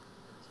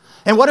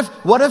 And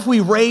what if we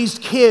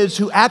raised kids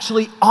who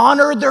actually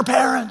honored their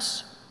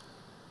parents?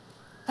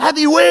 That'd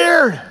be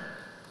weird.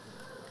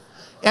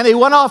 And they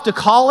went off to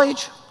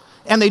college,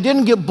 and they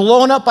didn't get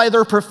blown up by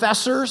their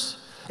professors,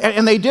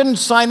 and they didn't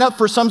sign up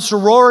for some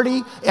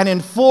sorority, and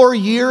in 4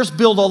 years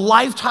build a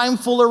lifetime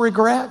full of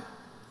regret.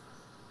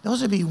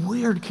 Those would be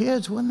weird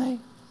kids, wouldn't they?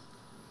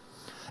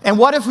 And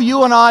what if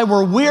you and I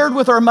were weird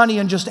with our money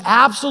and just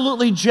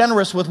absolutely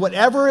generous with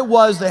whatever it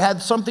was that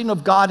had something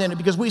of God in it?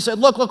 Because we said,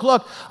 look,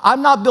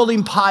 I'm not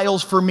building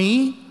piles for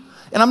me,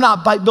 and I'm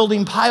not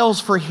building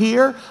piles for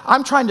here.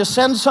 I'm trying to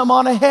send some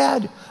on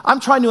ahead. I'm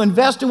trying to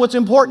invest in what's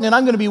important, and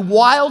I'm going to be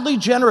wildly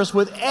generous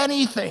with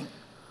anything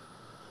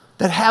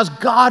that has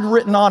God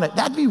written on it.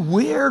 That'd be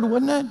weird,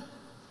 wouldn't it?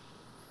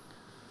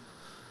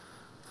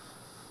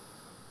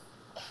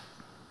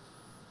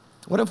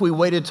 What if we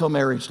waited till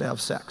marriage to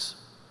have sex?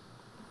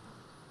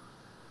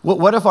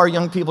 What if our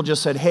young people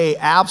just said, hey,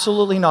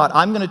 absolutely not.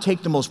 I'm going to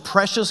take the most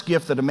precious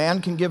gift that a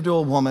man can give to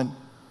a woman,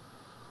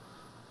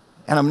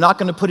 and I'm not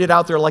going to put it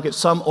out there like it's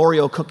some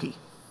Oreo cookie.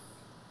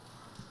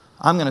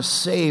 I'm going to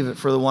save it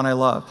for the one I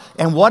love.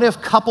 And what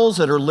if couples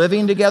that are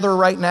living together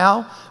right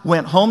now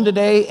went home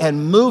today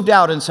and moved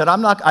out and said,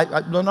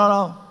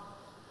 no.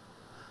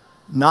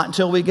 Not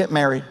until we get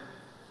married.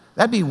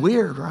 That'd be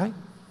weird, right?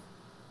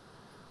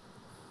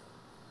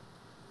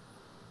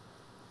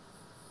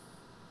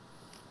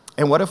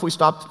 And what if we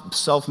stopped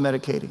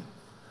self-medicating,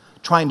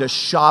 trying to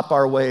shop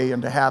our way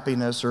into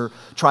happiness or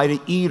try to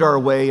eat our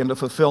way into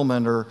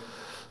fulfillment or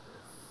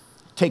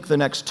take the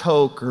next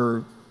toke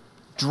or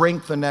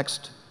drink the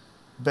next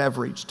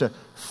beverage to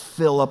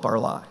fill up our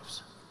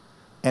lives.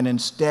 And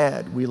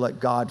instead, we let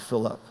God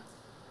fill up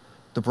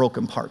the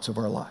broken parts of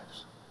our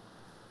lives.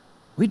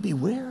 We'd be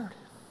weird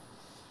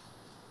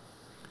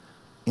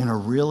in a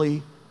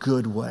really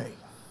good way.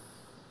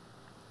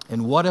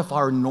 And what if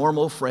our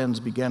normal friends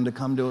began to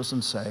come to us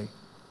and say,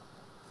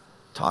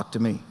 talk to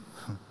me.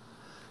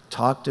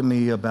 Talk to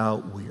me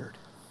about weird.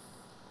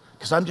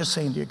 Because I'm just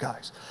saying to you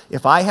guys,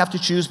 if I have to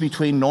choose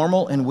between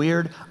normal and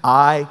weird,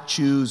 I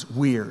choose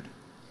weird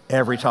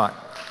every time.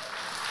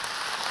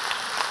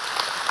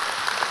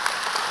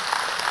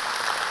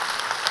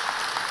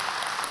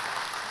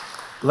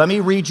 Let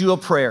me read you a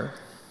prayer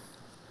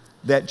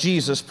that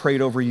Jesus prayed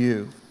over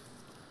you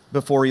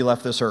before he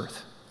left this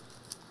earth.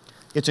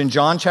 It's in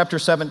John chapter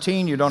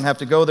 17. You don't have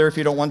to go there if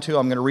you don't want to.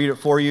 I'm going to read it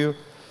for you.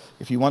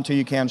 If you want to,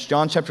 you can. It's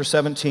John chapter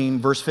 17,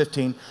 verse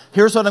 15.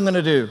 Here's what I'm going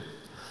to do.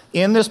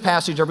 In this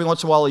passage, every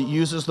once in a while, it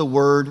uses the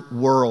word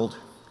world.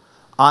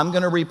 I'm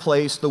going to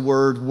replace the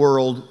word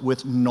world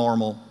with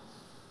normal.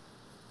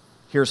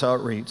 Here's how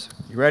it reads.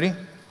 You ready?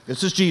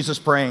 This is Jesus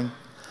praying.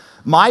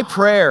 My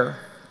prayer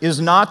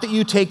is not that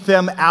you take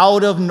them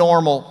out of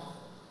normal,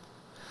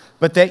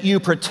 but that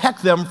you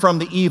protect them from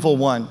the evil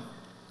one.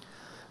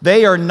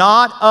 They are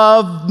not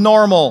of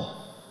normal,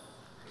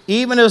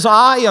 even as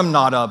I am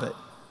not of it.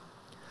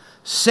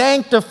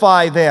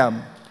 Sanctify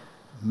them,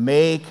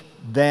 make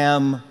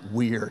them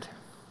weird.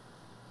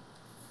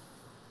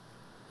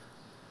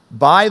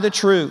 By the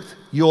truth,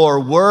 your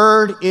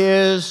word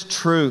is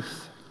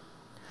truth.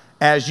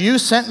 As you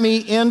sent me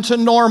into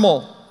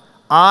normal,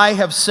 I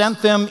have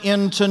sent them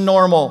into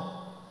normal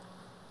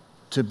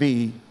to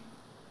be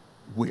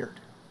weird.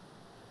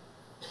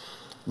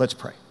 Let's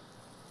pray.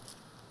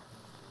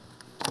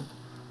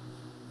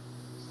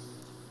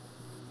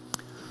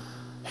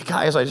 Hey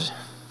guys, I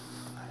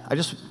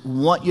just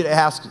want you to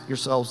ask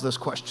yourselves this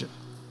question.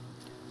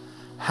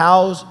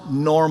 How's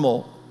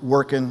normal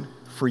working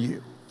for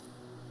you?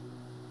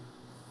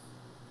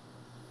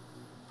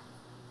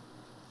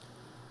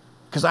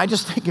 Because I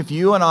just think if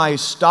you and I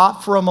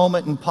stop for a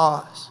moment and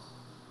pause,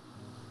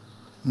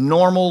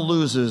 normal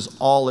loses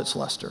all its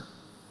luster.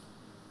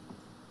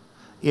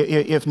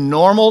 If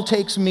normal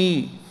takes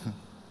me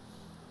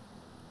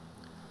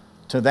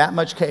to that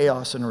much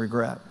chaos and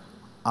regret,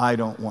 I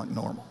don't want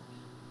normal.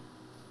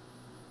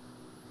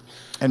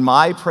 And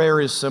my prayer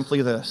is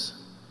simply this,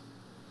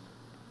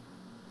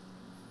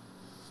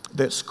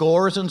 that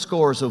scores and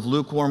scores of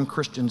lukewarm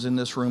Christians in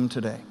this room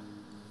today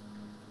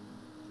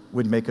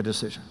would make a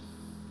decision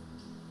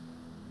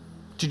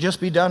to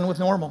just be done with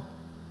normal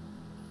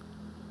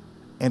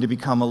and to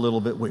become a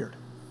little bit weird.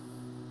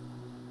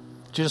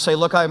 To just say,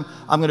 look, I'm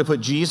going to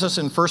put Jesus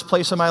in first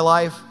place in my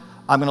life.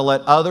 I'm going to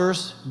let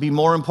others be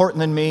more important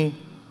than me.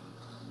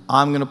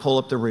 I'm going to pull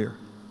up the rear.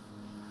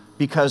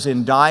 Because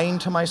in dying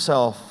to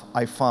myself,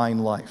 I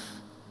find life.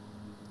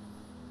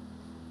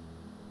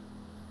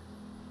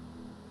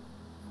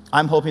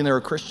 I'm hoping there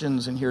are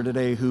Christians in here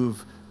today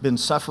who've been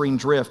suffering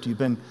drift. You've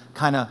been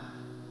kind of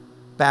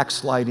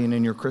backsliding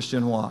in your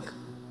Christian walk.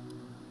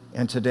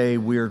 And today,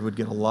 weird would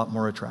get a lot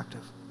more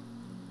attractive.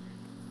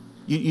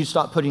 You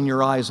stop putting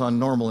your eyes on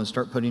normal and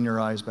start putting your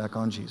eyes back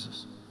on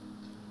Jesus.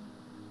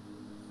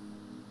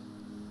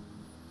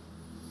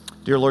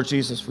 Dear Lord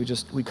Jesus,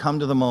 we come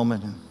to the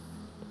moment. And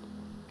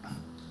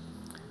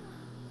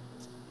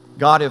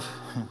God,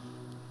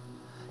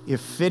 if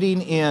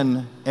fitting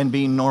in and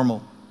being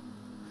normal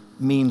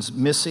means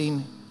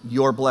missing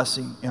your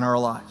blessing in our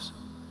lives,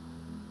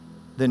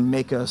 then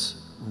make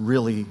us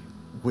really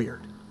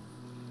weird.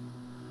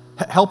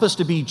 Help us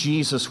to be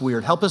Jesus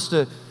weird. Help us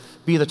to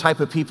be the type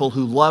of people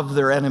who love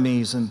their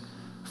enemies and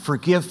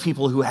forgive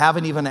people who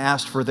haven't even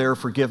asked for their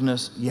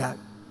forgiveness yet.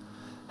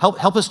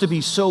 Help us to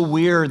be so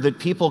weird that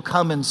people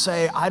come and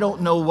say, I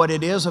don't know what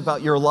it is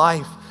about your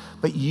life,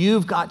 but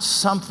you've got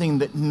something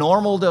that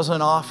normal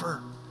doesn't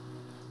offer.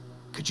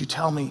 Could you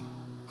tell me?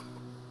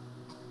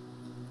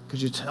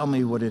 Could you tell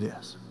me what it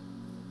is?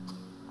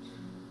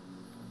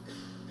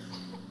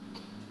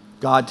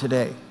 God,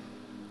 today,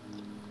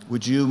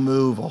 would you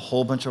move a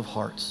whole bunch of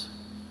hearts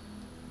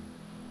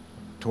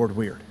toward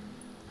weird?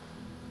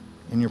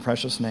 In your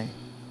precious name,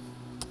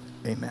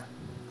 amen.